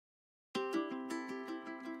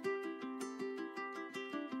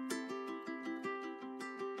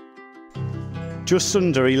Just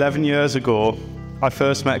under 11 years ago, I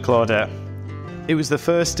first met Claudette. It was the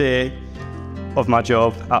first day of my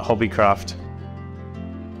job at Hobbycraft.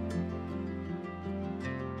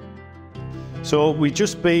 So we'd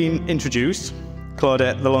just been introduced,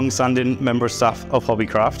 Claudette, the long-standing member of staff of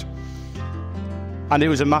Hobbycraft, and it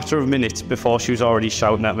was a matter of minutes before she was already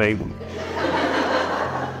shouting at me.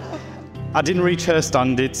 I didn't reach her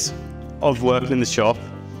standards of working in the shop,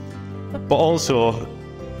 but also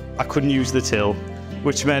I couldn't use the till,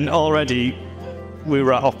 which meant already we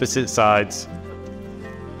were at opposite sides.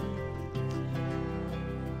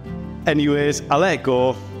 Anyways, I let it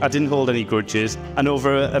go. I didn't hold any grudges, and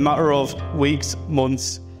over a matter of weeks,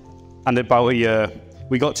 months, and about a year,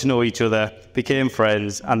 we got to know each other, became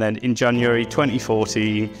friends, and then in January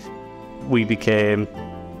 2014, we became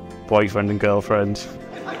boyfriend and girlfriend.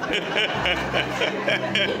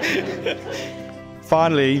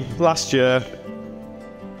 Finally, last year,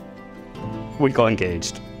 we got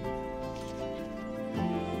engaged.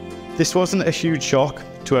 This wasn't a huge shock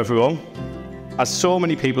to everyone, as so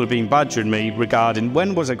many people have been badgering me regarding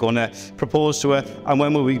when was I going to propose to her and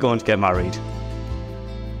when were we going to get married.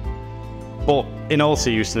 But in all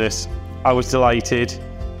seriousness, I was delighted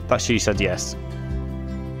that she said yes.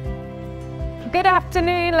 Good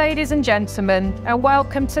afternoon, ladies and gentlemen, and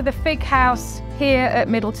welcome to the Fig House here at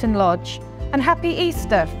Middleton Lodge. And happy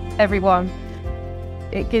Easter, everyone.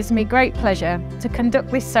 It gives me great pleasure to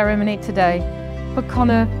conduct this ceremony today for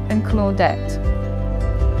Connor and Claudette.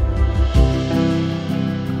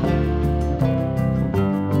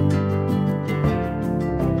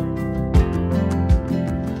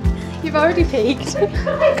 You've already peaked.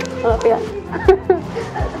 Oh, yeah.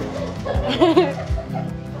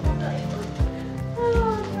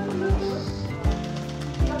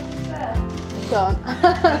 Go on.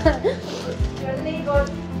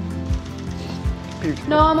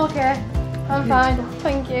 No, I'm okay. I'm fine.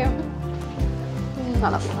 Thank you.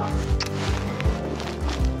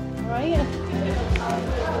 Right.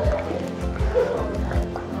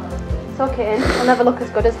 It's okay. I'll never look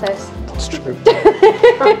as good as this. It's true.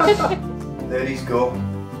 Ladies, go.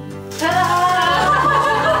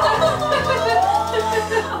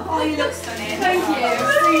 Oh, you look stunning. Thank you.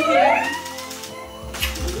 Thank you.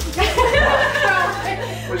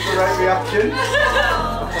 What's the right reaction?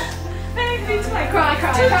 Cry.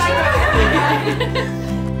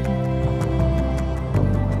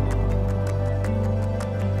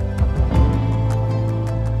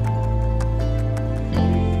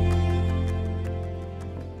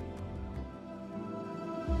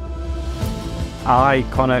 I,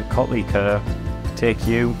 Connor Cotley Kerr, take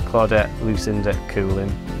you, Claudette Lucinda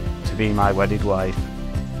Cooling, to be my wedded wife.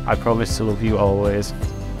 I promise to love you always,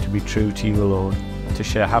 to be true to you alone, to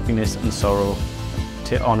share happiness and sorrow,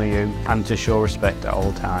 to honour you and to show respect at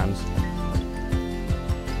all times.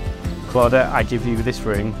 Claudette, I give you this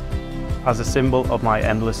ring as a symbol of my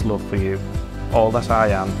endless love for you. All that I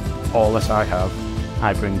am, all that I have,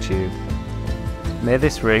 I bring to you. May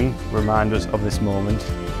this ring remind us of this moment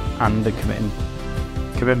and the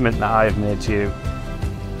commitment that I have made to you.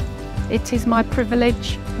 It is my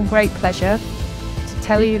privilege and great pleasure to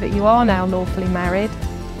tell you that you are now lawfully married.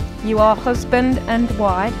 You are husband and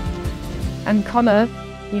wife, and Connor,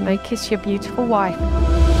 you may kiss your beautiful wife.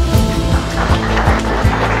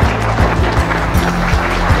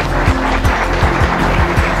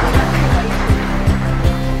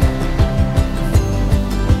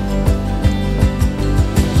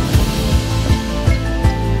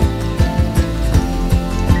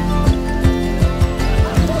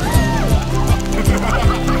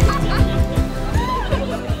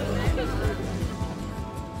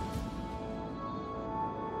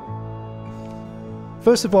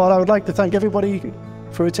 First of all, I would like to thank everybody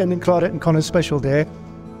for attending Claudette and Connor's special day.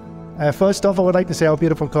 First off, I would like to say how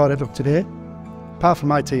beautiful Claudette looked today, apart from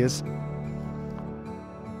my tears.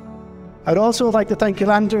 I'd also like to thank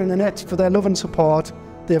Yolanda and Annette for their love and support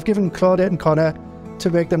they have given Claudette and Connor to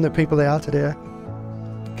make them the people they are today.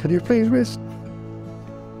 Can you please raise?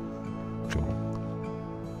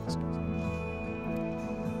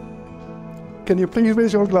 Can you please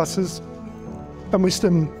raise your glasses and wish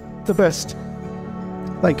them the best?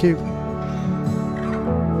 Thank you.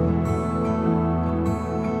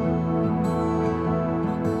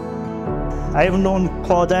 I haven't known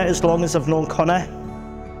Claudette as long as I've known Connor,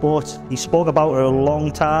 but he spoke about her a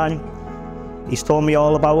long time. He's told me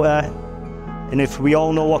all about her, and if we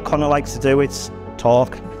all know what Connor likes to do, it's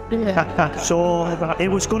talk. Yeah. So it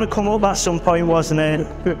was going to come up at some point, wasn't it?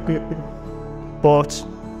 But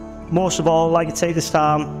most of all, I'd like to take this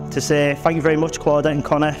time to say thank you very much, Claudette and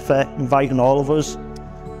Connor, for inviting all of us,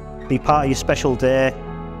 be part of your special day,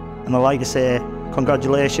 and I'd like to say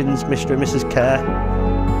Congratulations, Mr. and Mrs. Kerr.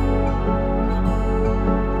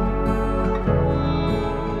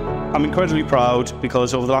 I'm incredibly proud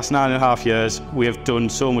because over the last 9.5 years, we have done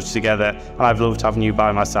so much together, and I've loved having you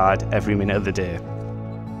by my side every minute of the day.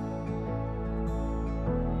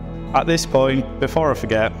 At this point, before I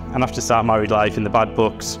forget, and have to start married life in the bad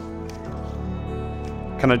books,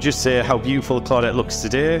 can I just say how beautiful Claudette looks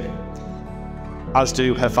today, as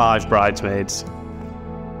do her 5 bridesmaids.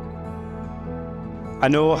 I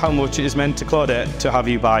know how much it has meant to Claudette to have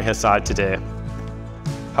you by her side today.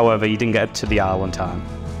 However, you didn't get to the aisle on time.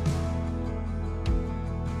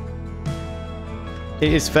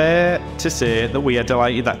 It is fair to say that we are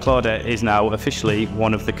delighted that Claudette is now officially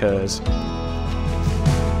one of the Kerrs.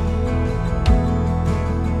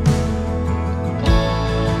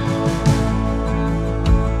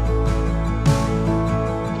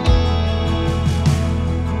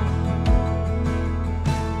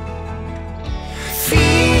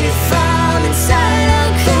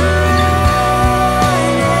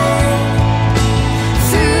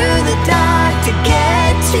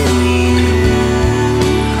 To